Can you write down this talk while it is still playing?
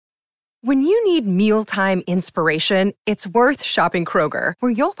When you need mealtime inspiration, it's worth shopping Kroger,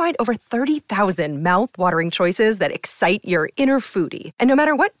 where you'll find over 30,000 mouth-watering choices that excite your inner foodie. And no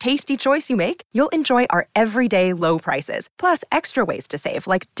matter what tasty choice you make, you'll enjoy our everyday low prices, plus extra ways to save,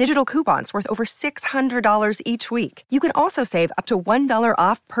 like digital coupons worth over $600 each week. You can also save up to $1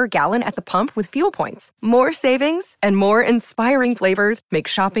 off per gallon at the pump with fuel points. More savings and more inspiring flavors make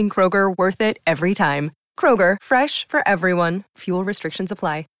shopping Kroger worth it every time. Kroger, fresh for everyone. Fuel restrictions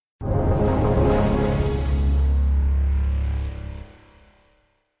apply.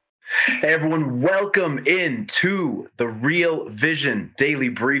 Hey everyone, welcome into the Real Vision Daily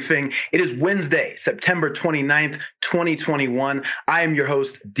Briefing. It is Wednesday, September 29th, 2021. I am your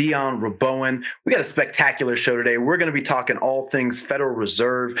host, Dion Rabowen. We got a spectacular show today. We're going to be talking all things Federal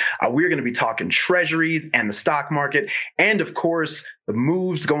Reserve. We're going to be talking treasuries and the stock market, and of course, the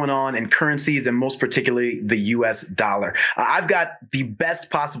moves going on in currencies, and most particularly the U.S. dollar. I've got the best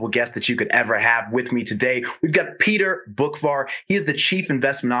possible guest that you could ever have with me today. We've got Peter Boockvar. He is the Chief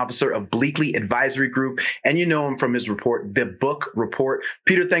Investment Officer of Bleakley Advisory Group, and you know him from his report, The Book Report.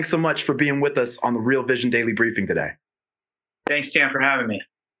 Peter, thanks so much for being with us on the Real Vision Daily Briefing today. Thanks, Dan, for having me.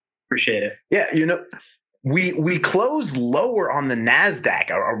 Appreciate it. Yeah, you know, we closed lower on the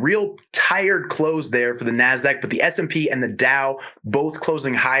NASDAQ, a real tired close there for the NASDAQ, but the S&P and the Dow both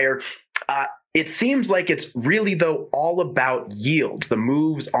closing higher. It seems like it's really, though, all about yields, the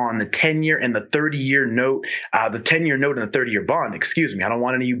moves on the 10-year and the 30-year note, the 10-year note and the 30-year bond, excuse me. I don't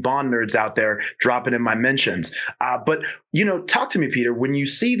want any of you bond nerds out there dropping in my mentions. But, you know, talk to me, Peter. When you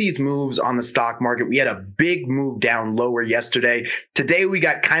see these moves on the stock market, we had a big move down lower yesterday. Today, we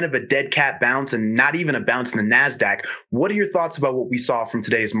got kind of a dead cat bounce and not even a bounce in the NASDAQ. What are your thoughts about what we saw from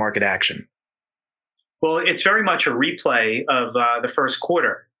today's market action? Well, it's very much a replay of the first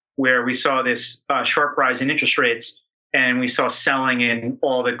quarter, where we saw this sharp rise in interest rates and we saw selling in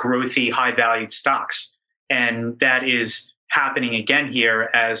all the growthy, high-valued stocks. And that is happening again here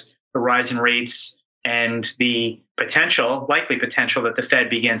as the rise in rates and the likely potential that the Fed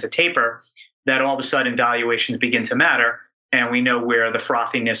begins to taper, that all of a sudden valuations begin to matter. And we know where the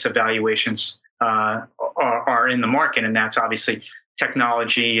frothiness of valuations are in the market. And that's obviously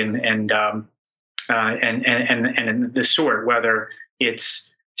technology and the sort, whether it's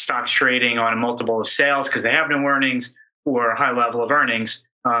stocks trading on a multiple of sales because they have no earnings or a high level of earnings,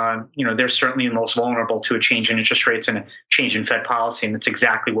 they're certainly the most vulnerable to a change in interest rates and a change in Fed policy. And that's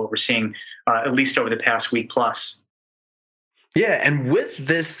exactly what we're seeing, at least over the past week plus. Yeah, and with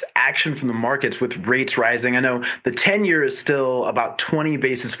this action from the markets, with rates rising, I know the 10-year is still about 20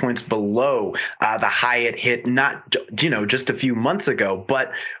 basis points below the high it hit just a few months ago.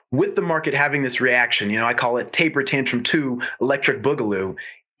 But with the market having this reaction, I call it taper tantrum 2, electric boogaloo.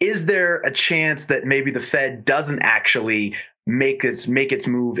 Is there a chance that maybe the Fed doesn't actually make its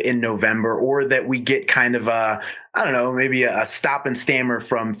move in November, or that we get kind of maybe a stop and stammer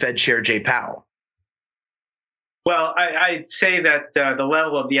from Fed Chair Jay Powell? Well, I'd say that the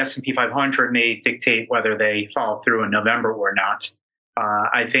level of the S&P 500 may dictate whether they follow through in November or not.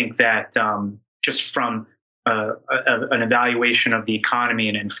 I think that just from an evaluation of the economy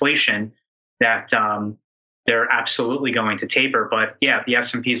and inflation, that they're absolutely going to taper. But yeah, if the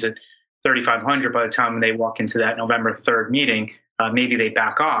S&P is at 3,500 by the time they walk into that November 3rd meeting, maybe they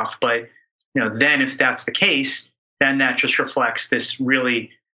back off. But then if that's the case, then that just reflects this really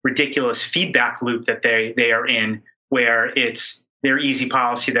ridiculous feedback loop that they are in, where it's their easy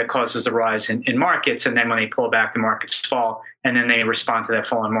policy that causes a rise in markets, and then when they pull back, the markets fall, and then they respond to that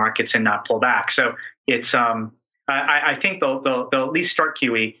fall in markets and not pull back. So it's I think they'll at least start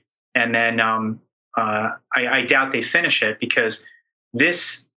QE, and then I doubt they finish it, because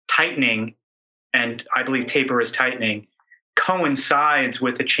this tightening, and I believe taper is tightening, coincides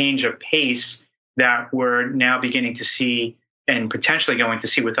with a change of pace that we're now beginning to see and potentially going to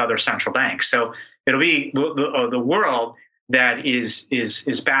see with other central banks. So it'll be the world that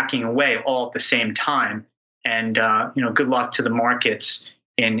is backing away all at the same time. And good luck to the markets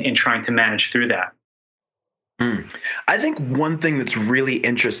in trying to manage through that. I think one thing that's really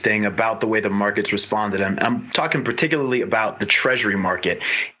interesting about the way the markets responded, and I'm talking particularly about the Treasury market,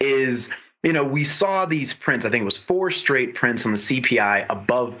 is we saw these prints. I think it was 4 straight prints on the CPI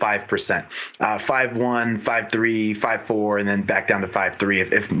above 5%, 5.1, 5.3, 5.4, and then back down to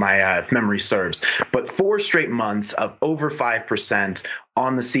 5.3 if my memory serves. But 4 straight months of over 5%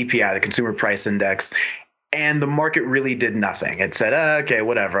 on the CPI, the Consumer Price Index. And the market really did nothing. It said, okay,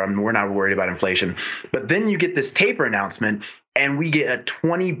 whatever, we're not worried about inflation. But then you get this taper announcement, and we get a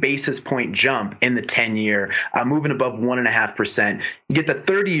 20 basis point jump in the 10-year, moving above 1.5%. You get the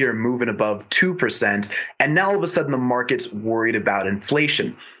 30-year moving above 2%. And now all of a sudden the market's worried about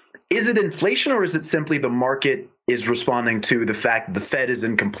inflation. Is it inflation, or is it simply the market is responding to the fact that the Fed is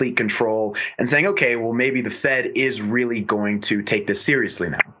in complete control and saying, okay, well, maybe the Fed is really going to take this seriously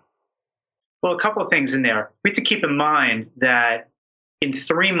now? Well, a couple of things in there. We have to keep in mind that in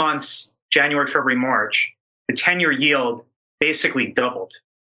 3 months, January, February, March, the 10-year yield basically doubled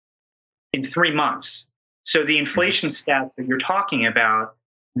in 3 months. So the inflation stats that you're talking about,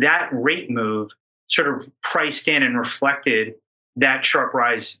 that rate move sort of priced in and reflected that sharp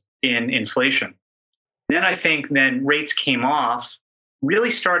rise in inflation. Then I think then rates came off really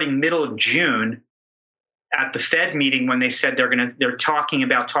starting middle of June at the Fed meeting when they said they're talking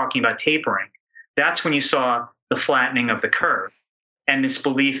about tapering. That's when you saw the flattening of the curve and this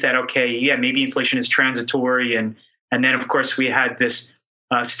belief that, okay, yeah, maybe inflation is transitory. And then, of course, we had this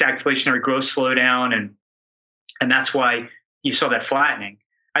stagflationary growth slowdown, and that's why you saw that flattening.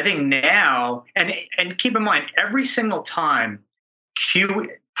 I think now, and keep in mind, every single time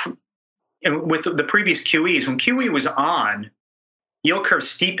with the previous QEs, when QE was on, yield curve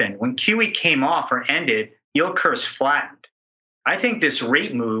steepened. When QE came off or ended, yield curves flattened. I think this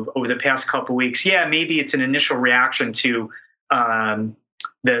rate move over the past couple of weeks, yeah, maybe it's an initial reaction to the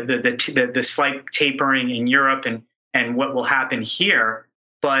slight tapering in Europe and what will happen here.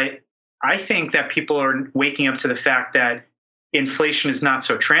 But I think that people are waking up to the fact that inflation is not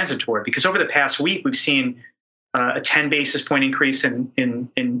so transitory, because over the past week, we've seen a 10 basis point increase in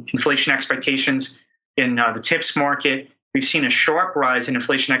inflation expectations in the TIPS market. We've seen a sharp rise in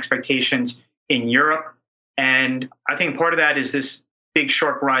inflation expectations in Europe. And I think part of that is this big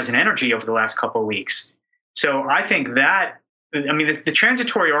sharp rise in energy over the last couple of weeks. So I think that, I mean, the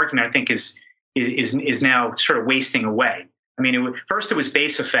transitory argument, I think, is now sort of wasting away. I mean, first it was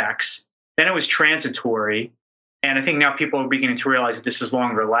base effects, then it was transitory. And I think now people are beginning to realize that this is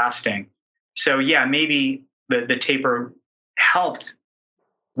longer lasting. So yeah, maybe the taper helped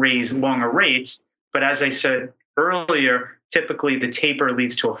raise longer rates. But as I said earlier, typically the taper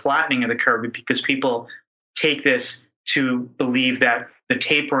leads to a flattening of the curve because people take this to believe that the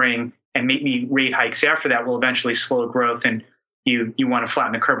tapering and maybe rate hikes after that will eventually slow growth, and you want to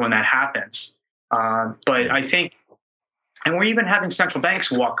flatten the curve when that happens. But I think, and we're even having central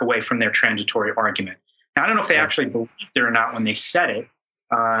banks walk away from their transitory argument. Now, I don't know if they actually believed it or not when they said it.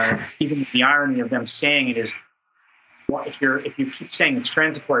 Even the irony of them saying it is, if you keep saying it's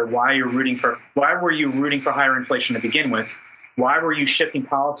transitory, why were you rooting for higher inflation to begin with? Why were you shifting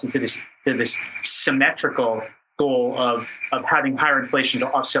policy to this symmetrical goal of having higher inflation to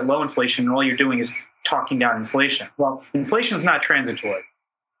offset low inflation, and all you're doing is talking down inflation? Well, inflation is not transitory,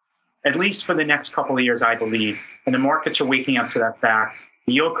 at least for the next couple of years, I believe. And the markets are waking up to that fact.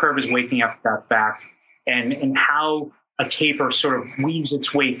 The yield curve is waking up to that fact. And how a taper sort of weaves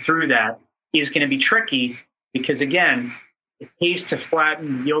its way through that is going to be tricky because, again, it pays to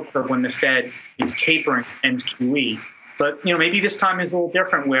flatten the yield curve when the Fed is tapering ends QE. But maybe this time is a little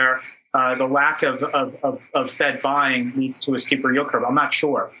different where the lack of Fed buying leads to a steeper yield curve. I'm not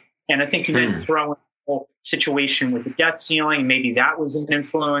sure. And I think you then throw in the whole situation with the debt ceiling. Maybe that was an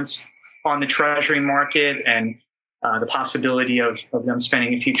influence on the Treasury market and the possibility of them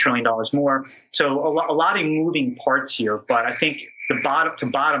spending a few $1 trillion more. So a lot of moving parts here. But I think the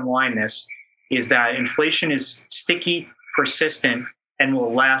bottom line is that inflation is sticky, persistent, and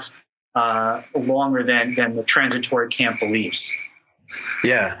will last longer than the transitory camp believes.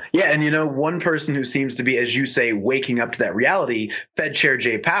 Yeah. And one person who seems to be, as you say, waking up to that reality, Fed Chair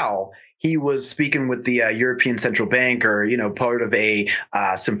Jay Powell, he was speaking with the European Central Bank, or part of a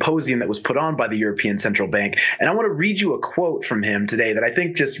symposium that was put on by the European Central Bank. And I want to read you a quote from him today that I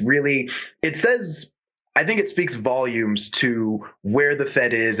think just really, I think it speaks volumes to where the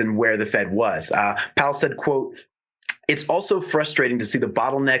Fed is and where the Fed was. Powell said, quote, "It's also frustrating to see the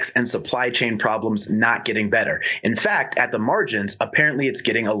bottlenecks and supply chain problems not getting better. In fact, at the margins, apparently it's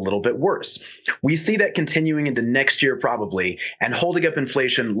getting a little bit worse. We see that continuing into next year probably, and holding up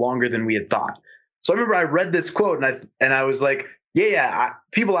inflation longer than we had thought." So I remember I read this quote and I was like,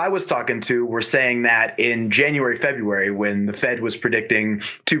 people I was talking to were saying that in January, February, when the Fed was predicting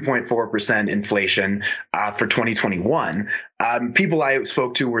 2.4% inflation for 2021, people I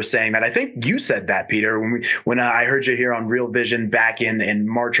spoke to were saying that. I think you said that, Peter, when I heard you here on Real Vision back in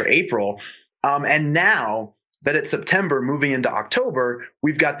March or April. And now that it's September, moving into October,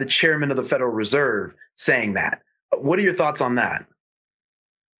 we've got the chairman of the Federal Reserve saying that. What are your thoughts on that?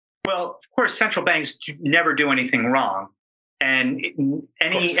 Well, of course, central banks never do anything wrong. And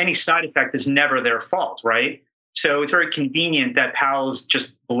any side effect is never their fault, right? So it's very convenient that Powell's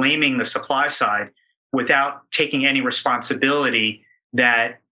just blaming the supply side without taking any responsibility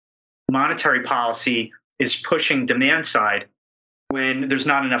that monetary policy is pushing demand side when there's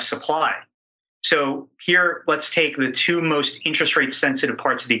not enough supply. So here, let's take the two most interest rate sensitive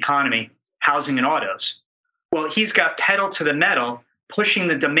parts of the economy, housing and autos. Well, he's got pedal to the metal, pushing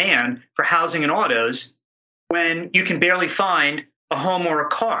the demand for housing and autos when you can barely find a home or a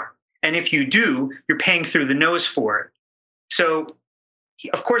car. And if you do, you're paying through the nose for it. So,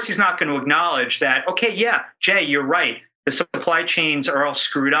 of course, he's not going to acknowledge that, okay, yeah, Jay, you're right. The supply chains are all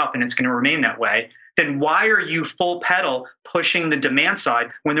screwed up and it's going to remain that way. Then why are you full pedal pushing the demand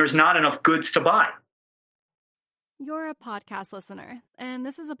side when there's not enough goods to buy? You're a podcast listener, and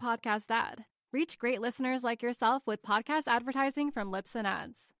this is a podcast ad. Reach great listeners like yourself with podcast advertising from Libsyn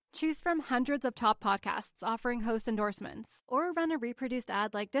Ads. Choose from hundreds of top podcasts offering host endorsements, or run a reproduced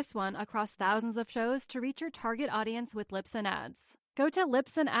ad like this one across thousands of shows to reach your target audience with Libsyn Ads. Go to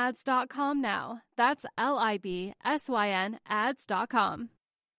libsynads.com now. That's LIBSYN ads.com.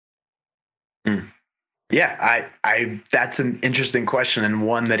 Yeah, I that's an interesting question, and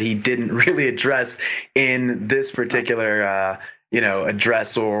one that he didn't really address in this particular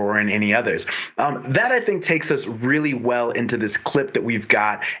address or in any others. That I think takes us really well into this clip that we've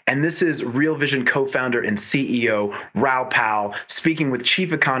got. And this is Real Vision co-founder and CEO Raoul Pal speaking with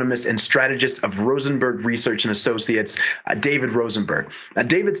chief economist and strategist of Rosenberg Research and Associates, David Rosenberg. Now,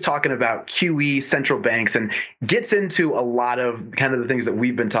 David's talking about QE, central banks, and gets into a lot of kind of the things that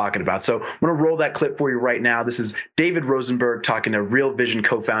we've been talking about. So I'm going to roll that clip for you right now. This is David Rosenberg talking to Real Vision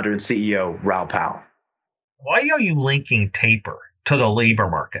co-founder and CEO Raoul Pal. Why are you linking taper to the labor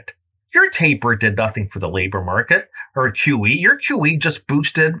market? Your taper did nothing for the labor market or QE. Your QE just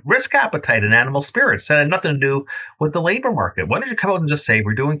boosted risk appetite and animal spirits. That had nothing to do with the labor market. Why don't you come out and just say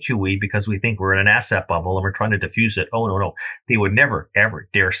we're doing QE because we think we're in an asset bubble and we're trying to diffuse it? Oh, no. They would never, ever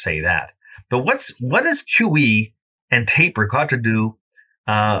dare say that. But what does QE and taper got to do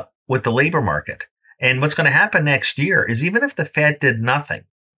with the labor market? And what's going to happen next year is even if the Fed did nothing,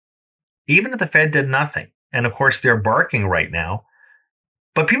 and of course, they're barking right now.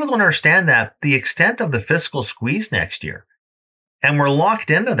 But people don't understand that the extent of the fiscal squeeze next year, and we're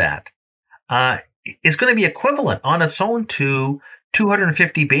locked into that, is going to be equivalent on its own to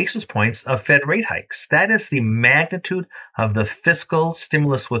 250 basis points of Fed rate hikes. That is the magnitude of the fiscal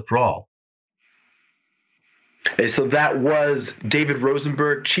stimulus withdrawal. So that was David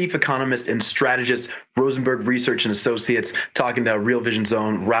Rosenberg, chief economist and strategist, Rosenberg Research and Associates, talking to Real Vision's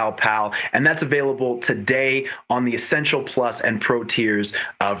own Raoul Pal. And that's available today on the Essential Plus and Pro tiers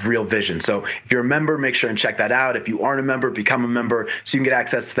of Real Vision. So if you're a member, make sure and check that out. If you aren't a member, become a member so you can get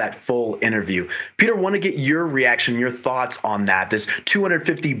access to that full interview. Peter, want to get your reaction, your thoughts on that, this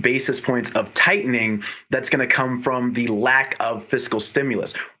 250 basis points of tightening that's going to come from the lack of fiscal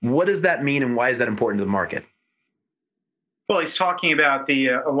stimulus. What does that mean, and why is that important to the market? Well, he's talking about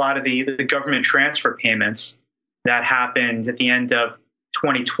a lot of the government transfer payments that happened at the end of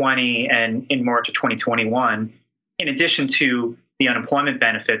 2020 and in March of 2021, in addition to the unemployment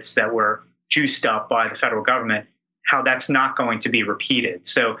benefits that were juiced up by the federal government, how that's not going to be repeated.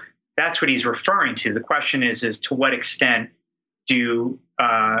 So that's what he's referring to. The question is to what extent do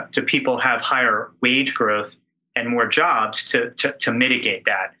people have higher wage growth and more jobs to mitigate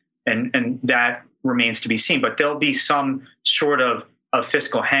that? And that remains to be seen, but there'll be some sort of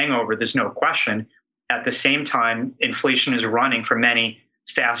fiscal hangover. There's no question. At the same time, inflation is running for many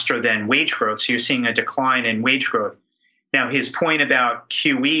faster than wage growth. So you're seeing a decline in wage growth. Now, his point about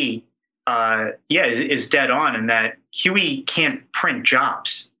QE, is dead on, in that QE can't print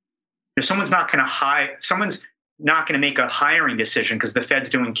jobs. If someone's not going to make a hiring decision because the Fed's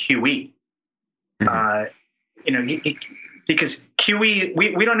doing QE. Because QE,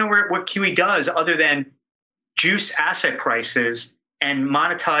 we don't know what QE does other than juice asset prices and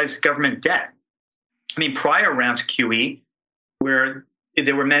monetize government debt. I mean, prior rounds of QE, where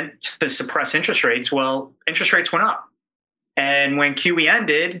they were meant to suppress interest rates, well, interest rates went up. And when QE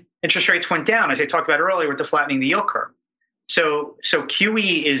ended, interest rates went down, as I talked about earlier, with the flattening of the yield curve. So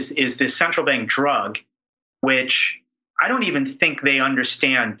QE is this central bank drug, which I don't even think they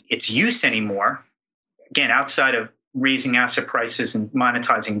understand its use anymore. Again, outside of raising asset prices and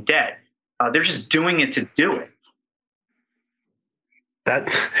monetizing debt. They're just doing it to do it.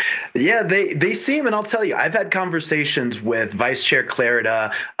 They seem, and I'll tell you, I've had conversations with Vice Chair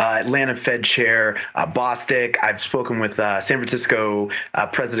Clarida, Atlanta Fed Chair Bostic. I've spoken with San Francisco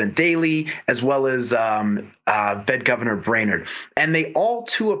President Daley, as well as Fed Governor Brainerd, and they all,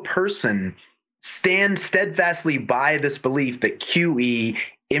 to a person, stand steadfastly by this belief that QE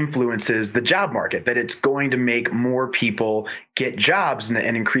influences the job market, that it's going to make more people get jobs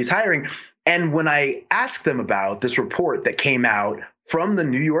and increase hiring. And when I ask them about this report that came out from the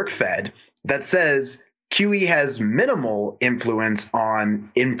New York Fed that says QE has minimal influence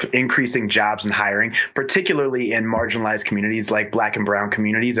on increasing jobs and hiring, particularly in marginalized communities like Black and brown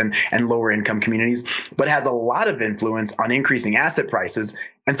communities and lower income communities, but has a lot of influence on increasing asset prices.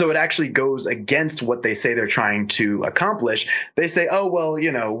 And so it actually goes against what they say they're trying to accomplish. They say, oh, well,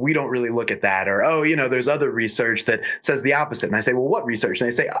 we don't really look at that. Or, oh, there's other research that says the opposite. And I say, well, what research? And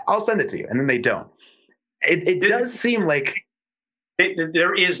they say, I'll send it to you. And then they don't. It does seem like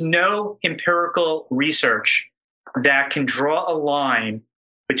there is no empirical research that can draw a line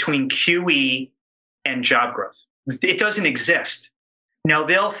between QE and job growth. It doesn't exist. Now,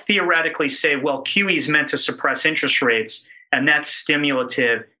 they'll theoretically say, well, QE is meant to suppress interest rates, and that's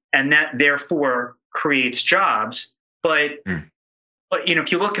stimulative, and that therefore creates jobs. But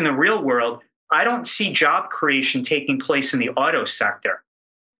if you look in the real world, I don't see job creation taking place in the auto sector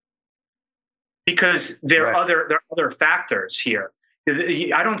because there are other factors here.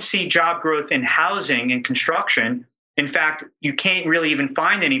 I don't see job growth in housing and construction. In fact, you can't really even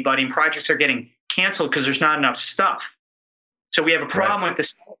find anybody, and projects are getting canceled because there's not enough stuff. So we have a problem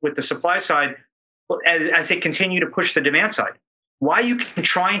with the supply side as they continue to push the demand side. Why are you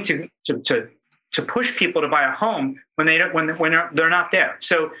trying to push people to buy a home when they're not there?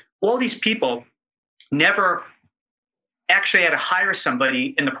 So all these people never actually had to hire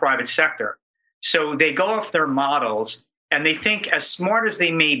somebody in the private sector. So they go off their models, and they think, as smart as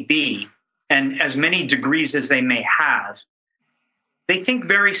they may be and as many degrees as they may have, they think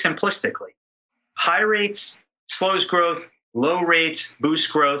very simplistically. High rates slows growth, low rates boost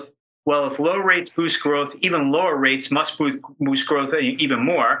growth. Well, if low rates boost growth, even lower rates must boost growth even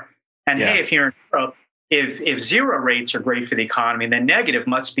more. And hey, if you're in Europe, if zero rates are great for the economy, then negative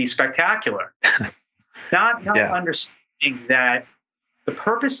must be spectacular. Not understanding that the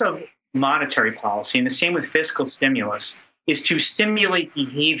purpose of monetary policy, and the same with fiscal stimulus, is to stimulate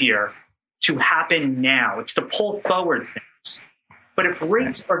behavior to happen now. It's to pull forward things. But if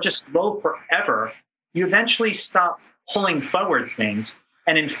rates are just low forever, you eventually stop pulling forward things.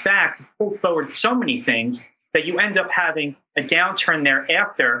 And in fact, pull forward so many things that you end up having a downturn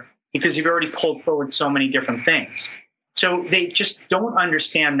thereafter because you've already pulled forward so many different things. So they just don't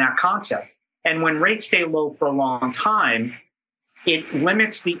understand that concept. And when rates stay low for a long time, it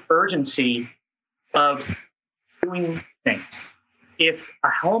limits the urgency of doing things. If a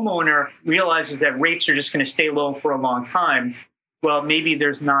homeowner realizes that rates are just going to stay low for a long time, well, maybe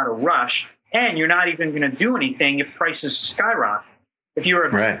there's not a rush, and you're not even going to do anything if prices skyrocket. If you're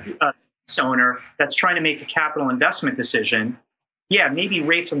a business owner that's trying to make a capital investment decision, maybe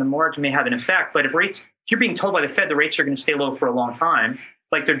rates on the margin may have an effect. But if you're being told by the Fed the rates are going to stay low for a long time,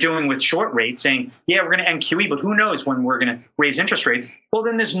 like they're doing with short rates, saying, we're going to end QE, but who knows when we're going to raise interest rates? Well,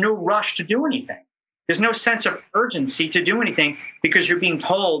 then there's no rush to do anything. There's no sense of urgency to do anything because you're being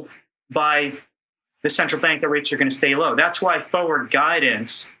told by the central bank that rates are going to stay low. That's why forward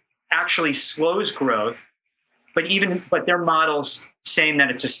guidance actually slows growth, but their models saying that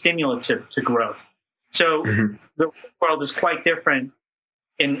it's a stimulative to growth. So the world is quite different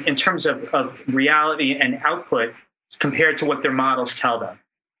in terms of reality and output compared to what their models tell them.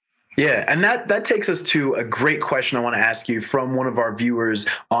 Yeah, and that takes us to a great question I want to ask you from one of our viewers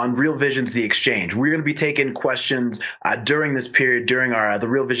on Real Vision's The Exchange. We're going to be taking questions during this period, during our the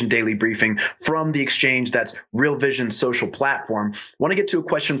Real Vision Daily Briefing from The Exchange. That's Real Vision's social platform. I want to get to a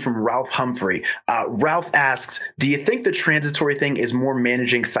question from Ralph Humphrey. Ralph asks, do you think the transitory thing is more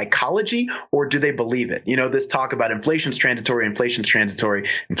managing psychology, or do they believe it? This talk about inflation's transitory, inflation's transitory,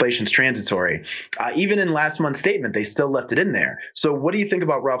 inflation's transitory. Even in last month's statement, they still left it in there. So what do you think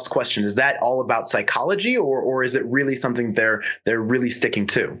about Ralph's question? Is that all about psychology, or is it really something they're really sticking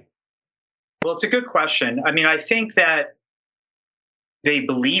to? Well, it's a good question. I mean, I think that they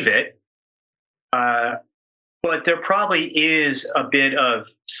believe it, but there probably is a bit of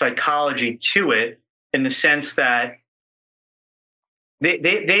psychology to it in the sense that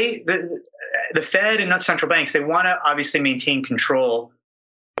the Fed and not central banks, they want to obviously maintain control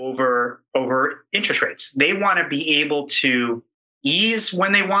over interest rates. They want to be able to ease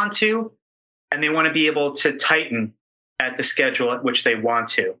when they want to, and they want to be able to tighten at the schedule at which they want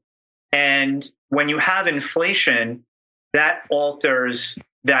to. And when you have inflation, that alters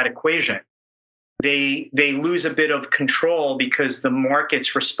that equation. They lose a bit of control because the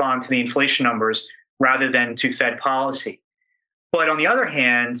markets respond to the inflation numbers rather than to Fed policy. But on the other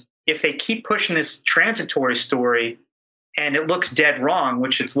hand, if they keep pushing this transitory story and it looks dead wrong,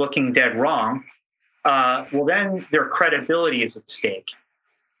 which it's looking dead wrong, well, then their credibility is at stake.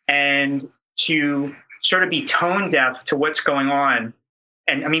 And to sort of be tone deaf to what's going on.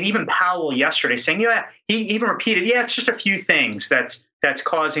 And I mean, even Powell yesterday saying, he even repeated, it's just a few things that's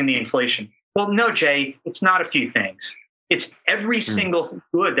causing the inflation. Well, no, Jay, it's not a few things. It's every single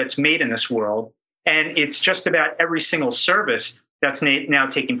good that's made in this world. And it's just about every single service that's now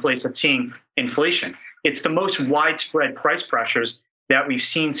taking place that's seeing inflation. It's the most widespread price pressures that we've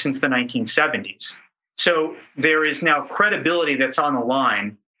seen since the 1970s. So there is now credibility that's on the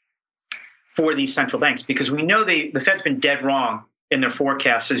line for these central banks, because we know the Fed's been dead wrong in their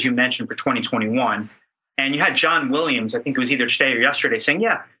forecasts, as you mentioned, for 2021. And you had John Williams, I think it was either today or yesterday, saying,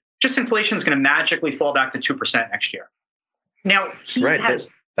 yeah, just inflation is going to magically fall back to 2% next year. Now,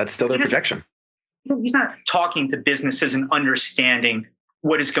 that's still their projection. He's not talking to businesses and understanding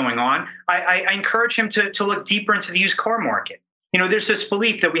what is going on. I encourage him to look deeper into the used car market. There's this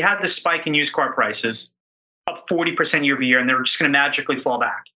belief that we had this spike in used car prices up 40% year over year, and they're just going to magically fall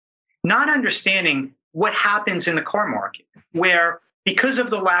back. Not understanding what happens in the car market, where because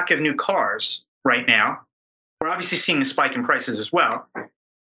of the lack of new cars right now, we're obviously seeing a spike in prices as well.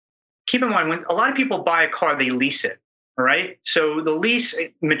 Keep in mind, when a lot of people buy a car, they lease it, all right? So the lease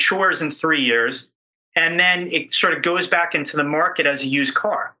matures in 3 years, and then it sort of goes back into the market as a used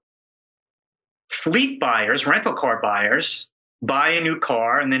car. Fleet buyers, rental car buyers, buy a new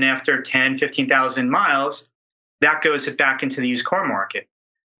car, and then after 10, 15,000 miles, that goes back into the used car market.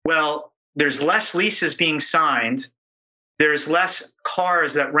 Well, there's less leases being signed. There's less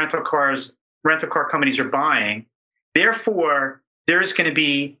cars that rental car companies are buying. Therefore, there's going to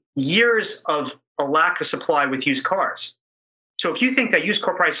be years of a lack of supply with used cars. So if you think that used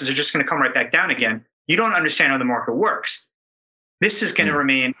car prices are just going to come right back down again, you don't understand how the market works. This is going to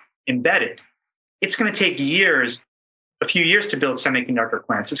remain embedded. It's going to take a few years to build semiconductor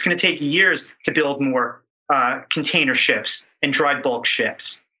plants. It's going to take years to build more container ships and dry bulk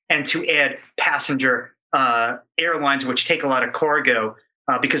ships, and to add passenger airlines, which take a lot of cargo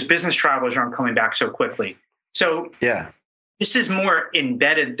because business travelers aren't coming back so quickly. So this is more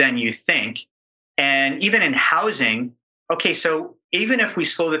embedded than you think. And even in housing, okay, so even if we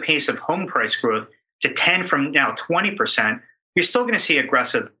slow the pace of home price growth to 10 from now 20%, you're still going to see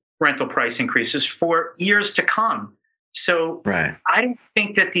aggressive rental price increases for years to come. So I don't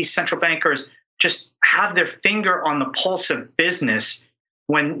think that these central bankers just have their finger on the pulse of business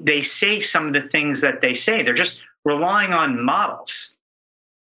when they say some of the things that they say. They're just relying on models.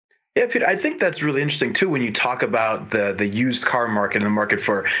 Yeah, Peter, I think that's really interesting too when you talk about the used car market and the market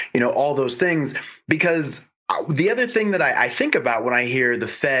for, all those things, because the other thing that I think about when I hear the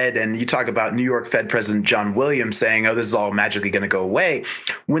Fed and you talk about New York Fed President John Williams saying, oh, this is all magically going to go away.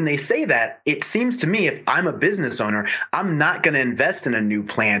 When they say that, it seems to me, if I'm a business owner, I'm not going to invest in a new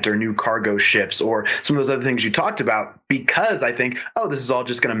plant or new cargo ships or some of those other things you talked about, because I think, oh, this is all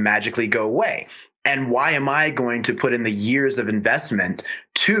just going to magically go away. And why am I going to put in the years of investment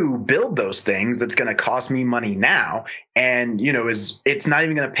to build those things that's going to cost me money now? And, it's not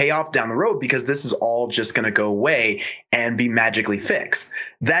even going to pay off down the road because this is all just going to go away and be magically fixed.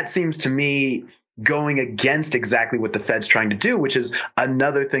 That seems to me going against exactly what the Fed's trying to do, which is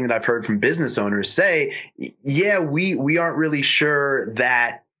another thing that I've heard from business owners say, yeah, we aren't really sure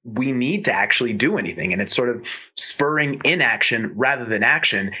that we need to actually do anything. And it's sort of spurring inaction rather than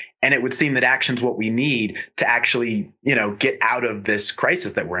action. And it would seem that action's what we need to actually, get out of this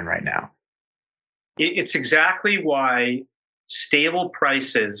crisis that we're in right now. It's exactly why stable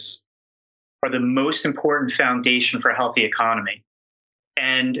prices are the most important foundation for a healthy economy.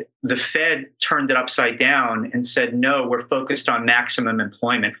 And the Fed turned it upside down and said, no, we're focused on maximum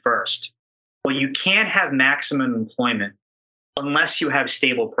employment first. Well, you can't have maximum employment unless you have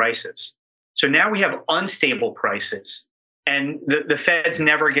stable prices. So now we have unstable prices, and the Fed's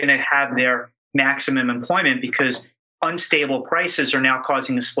never going to have their maximum employment because unstable prices are now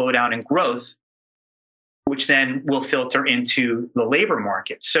causing a slowdown in growth, which then will filter into the labor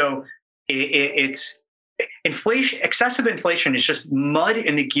market. So it's inflation. Excessive inflation is just mud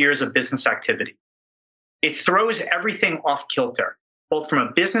in the gears of business activity. It throws everything off kilter, both from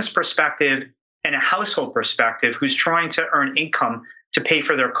a business perspective and a household perspective who's trying to earn income to pay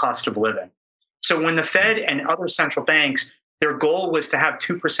for their cost of living. So when the Fed and other central banks, their goal was to have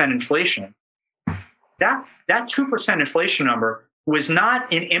 2% inflation, that 2% inflation number was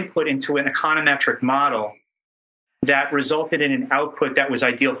not an input into an econometric model that resulted in an output that was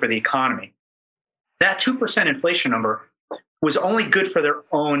ideal for the economy. That 2% inflation number was only good for their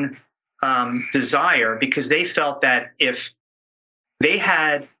own desire, because they felt that if they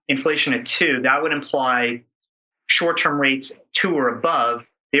had inflation at 2, that would imply short-term rates 2 or above.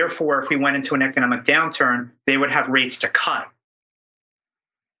 Therefore, if we went into an economic downturn, they would have rates to cut.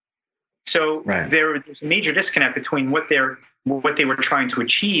 So there's a major disconnect between what they were trying to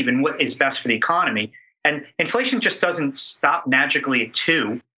achieve and what is best for the economy. And inflation just doesn't stop magically at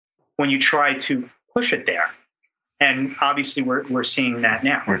 2 when you try to push it there. And obviously, we're seeing that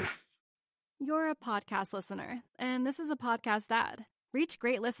now. You're a podcast listener, and this is a podcast ad. Reach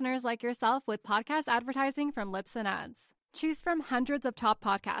great listeners like yourself with podcast advertising from Libsyn Ads. Choose from hundreds of top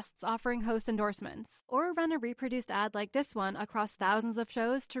podcasts offering host endorsements, or run a reproduced ad like this one across thousands of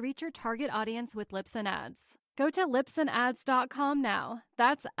shows to reach your target audience with Libsyn Ads. Go to libsynads.com now.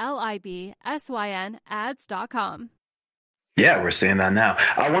 That's LIBSYN ads.com. Yeah, we're seeing that now.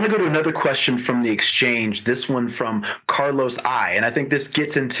 I want to go to another question from the exchange, this one from Carlos I. And I think this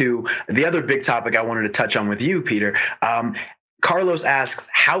gets into the other big topic I wanted to touch on with you, Peter. Carlos asks,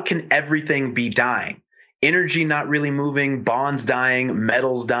 how can everything be dying? Energy not really moving, bonds dying,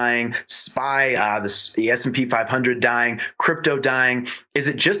 metals dying, SPY, the S&P 500 dying, crypto dying. Is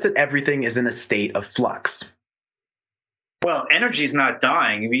it just that everything is in a state of flux? Well, energy is not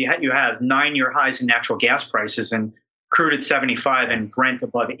dying. You have 9-year highs in natural gas prices and crude at 75 and Brent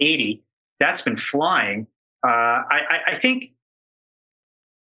above 80. That's been flying. I think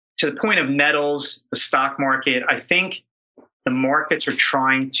to the point of metals, the stock market, I think the markets are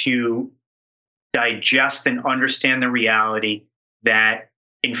trying to digest and understand the reality that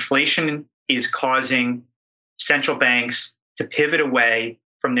inflation is causing central banks to pivot away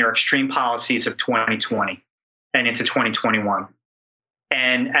from their extreme policies of 2020 and into 2021.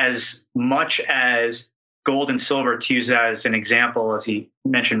 And as much as gold and silver, to use as an example, as he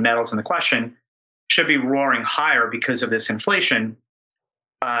mentioned metals in the question, should be roaring higher because of this inflation,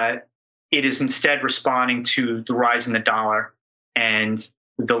 it is instead responding to the rise in the dollar and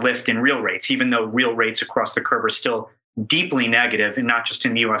the lift in real rates, even though real rates across the curve are still deeply negative, and not just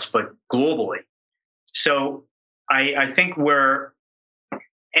in the US, but globally. So I think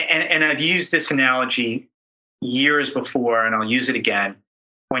and I've used this analogy years before, and I'll use it again.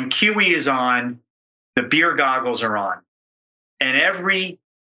 When QE is on, the beer goggles are on, and everything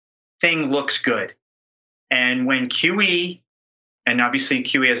looks good. And when QE, and obviously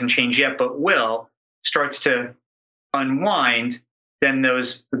QE hasn't changed yet, but will, starts to unwind, then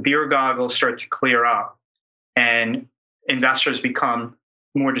those beer goggles start to clear up, and investors become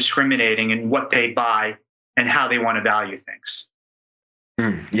more discriminating in what they buy and how they want to value things.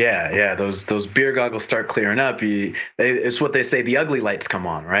 Yeah. Those beer goggles start clearing up. It's what they say, the ugly lights come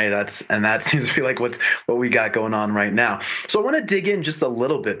on, right? That seems to be like what we got going on right now. So I want to dig in just a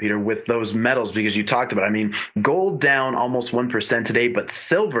little bit, Peter, with those metals, because you talked about, gold down almost 1% today, but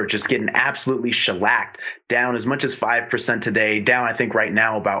silver just getting absolutely shellacked, down as much as 5% today, down, I think right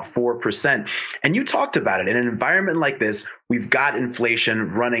now about 4%. And you talked about it. In an environment like this, we've got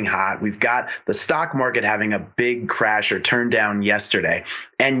inflation running hot. We've got the stock market having a big crash or turn down yesterday.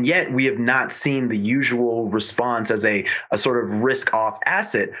 And yet we have not seen the usual response as a sort of risk off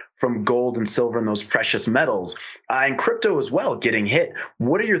asset from gold and silver and those precious metals, and crypto as well getting hit.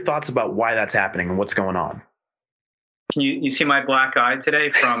 What are your thoughts about why that's happening and what's going on? Can you see my black eye today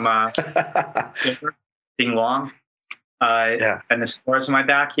from being long? And the scars on my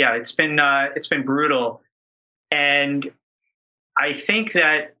back. Yeah, it's been brutal. And I think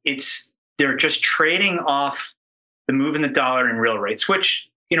that they're just trading off the move in the dollar and real rates, which,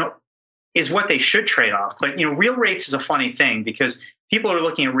 is what they should trade off. But, real rates is a funny thing because people are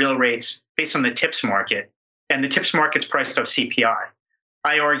looking at real rates based on the TIPS market, and the TIPS market's priced off CPI.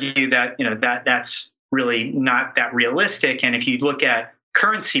 I argue that, that's really not that realistic. And if you look at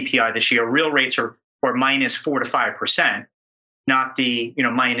current CPI this year, real rates are minus 4 to 5%, not the,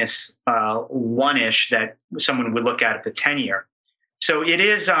 minus 1-ish that someone would look at the 10-year. So it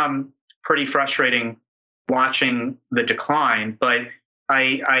is pretty frustrating watching the decline, but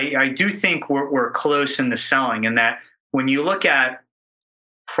I do think we're close in the selling, and that when you look at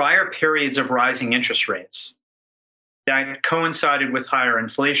prior periods of rising interest rates that coincided with higher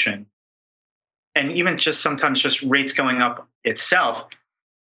inflation, and even just sometimes just rates going up itself,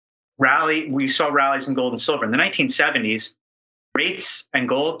 we saw rallies in gold and silver. In the 1970s, rates and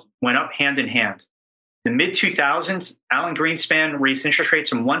gold went up hand in hand. The mid-2000s, Alan Greenspan raised interest rates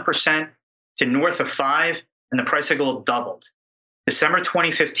from 1% to north of 5%, and the price of gold doubled. December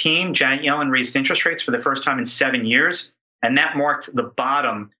 2015, Janet Yellen raised interest rates for the first time in 7 years, and that marked the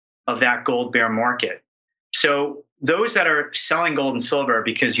bottom of that gold bear market. So those that are selling gold and silver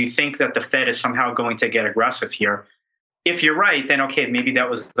because you think that the Fed is somehow going to get aggressive here, if you're right, then okay, maybe that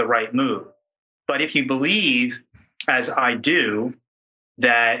was the right move. But if you believe, as I do,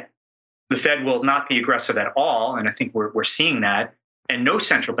 that the Fed will not be aggressive at all, and I think we're seeing that, and no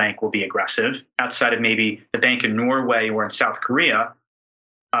central bank will be aggressive outside of maybe the Bank of Norway or in South Korea,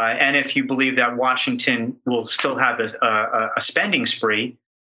 and if you believe that Washington will still have a spending spree,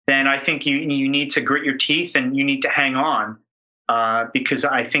 then I think you need to grit your teeth and you need to hang on because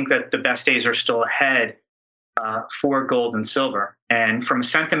I think that the best days are still ahead for gold and silver. And from a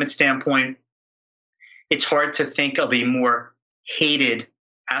sentiment standpoint, it's hard to think of a more hated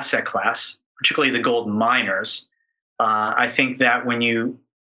asset class, particularly the gold miners. I think that when you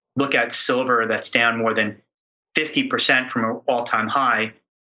look at silver that's down more than 50% from an all-time high,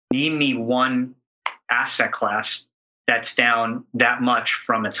 name me one asset class that's down that much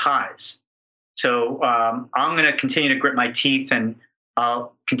from its highs. So I'm going to continue to grit my teeth, and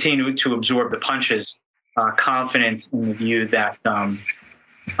I'll continue to absorb the punches, confident in the view that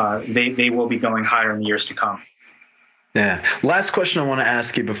they will be going higher in the years to come. Yeah. Last question I want to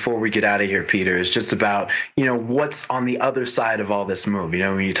ask you before we get out of here, Peter, is just about, what's on the other side of all this move.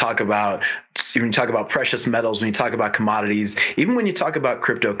 When you talk about precious metals, when you talk about commodities, even when you talk about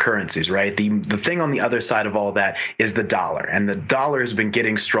cryptocurrencies, right? The thing on the other side of all that is the dollar, and the dollar has been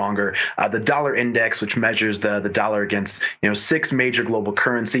getting stronger. The dollar index, which measures the dollar against 6 major global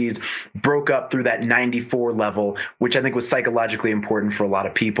currencies, broke up through that 94 level, which I think was psychologically important for a lot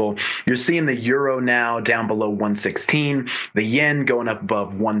of people. You're seeing the euro now down below 116. The yen going up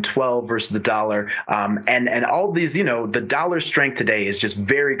above 112 versus the dollar, and all these, the dollar strength today is just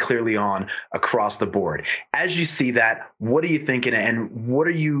very clearly on across the board. As you see that, what are you thinking, and what are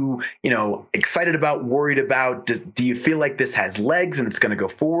you, excited about, worried about? Do you feel like this has legs and it's going to go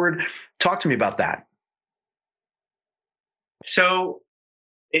forward? Talk to me about that. So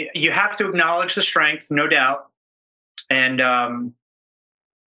you have to acknowledge the strength, no doubt, and I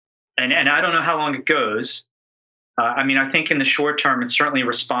don't know how long it goes. I think in the short term, it's certainly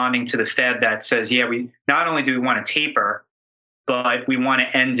responding to the Fed that says, yeah, we not only do we want to taper, but we want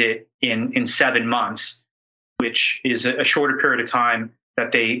to end it in 7 months, which is a shorter period of time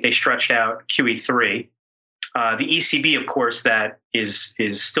that they stretched out QE3. The ECB, of course, that is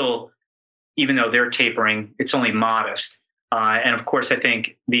still, even though they're tapering, it's only modest. And of course, I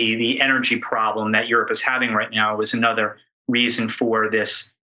think the energy problem that Europe is having right now is another reason for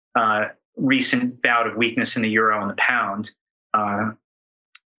this recent bout of weakness in the euro and the pound.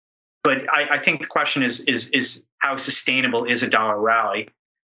 But I think the question is how sustainable is a dollar rally,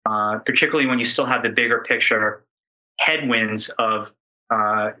 particularly when you still have the bigger picture headwinds of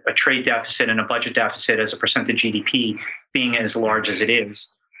a trade deficit and a budget deficit as a percent of GDP being as large as it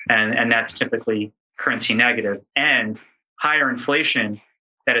is. And that's typically currency negative. And higher inflation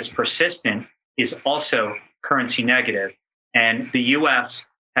that is persistent is also currency negative. And the U.S.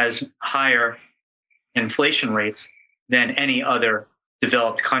 has higher inflation rates than any other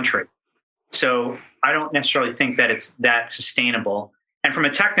developed country. So I don't necessarily think that it's that sustainable. And from a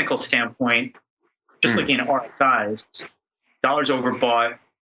technical standpoint, just looking at RSIs, dollars overbought,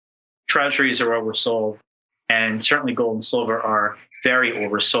 treasuries are oversold, and certainly gold and silver are very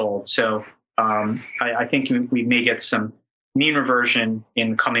oversold. So I think we may get some mean reversion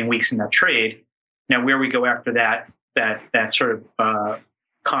in coming weeks in that trade. Now, where we go after that sort of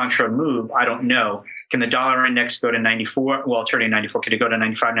contra move, I don't know. Can the dollar index go to 94? Well, it's already 94. Could it go to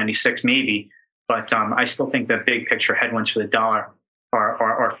 95, 96? Maybe. But I still think that big picture headwinds for the dollar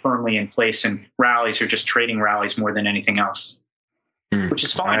are firmly in place, and rallies are just trading rallies more than anything else, which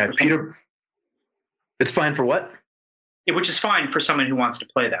is fine. Right, Peter, it's fine for what? Which is fine for someone who wants to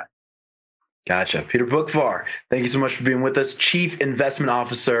play that. Gotcha. Peter Boockvar, thank you so much for being with us. Chief Investment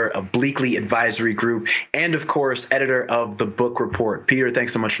Officer of Bleakley Advisory Group, and of course, editor of the Book Report. Peter,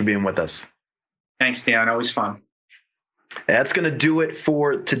 thanks so much for being with us. Thanks, Dan. Always fun. That's going to do it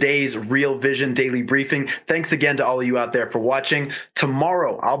for today's Real Vision Daily Briefing. Thanks again to all of you out there for watching.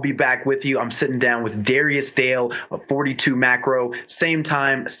 Tomorrow, I'll be back with you. I'm sitting down with Darius Dale of 42 Macro. Same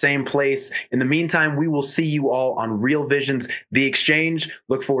time, same place. In the meantime, we will see you all on Real Vision's The Exchange.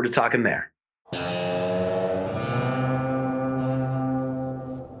 Look forward to talking there.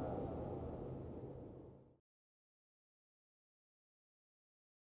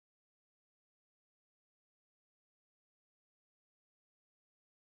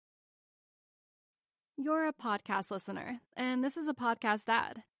 You're a podcast listener, and this is a podcast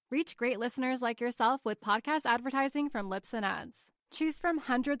ad. Reach great listeners like yourself with podcast advertising from Libsyn Ads. Choose from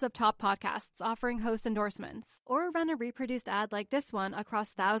hundreds of top podcasts offering host endorsements, or run a reproduced ad like this one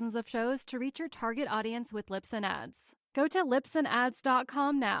across thousands of shows to reach your target audience with Libsyn Ads. Go to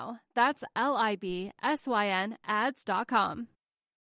libsynads.com now. That's LIBSYN ads.com.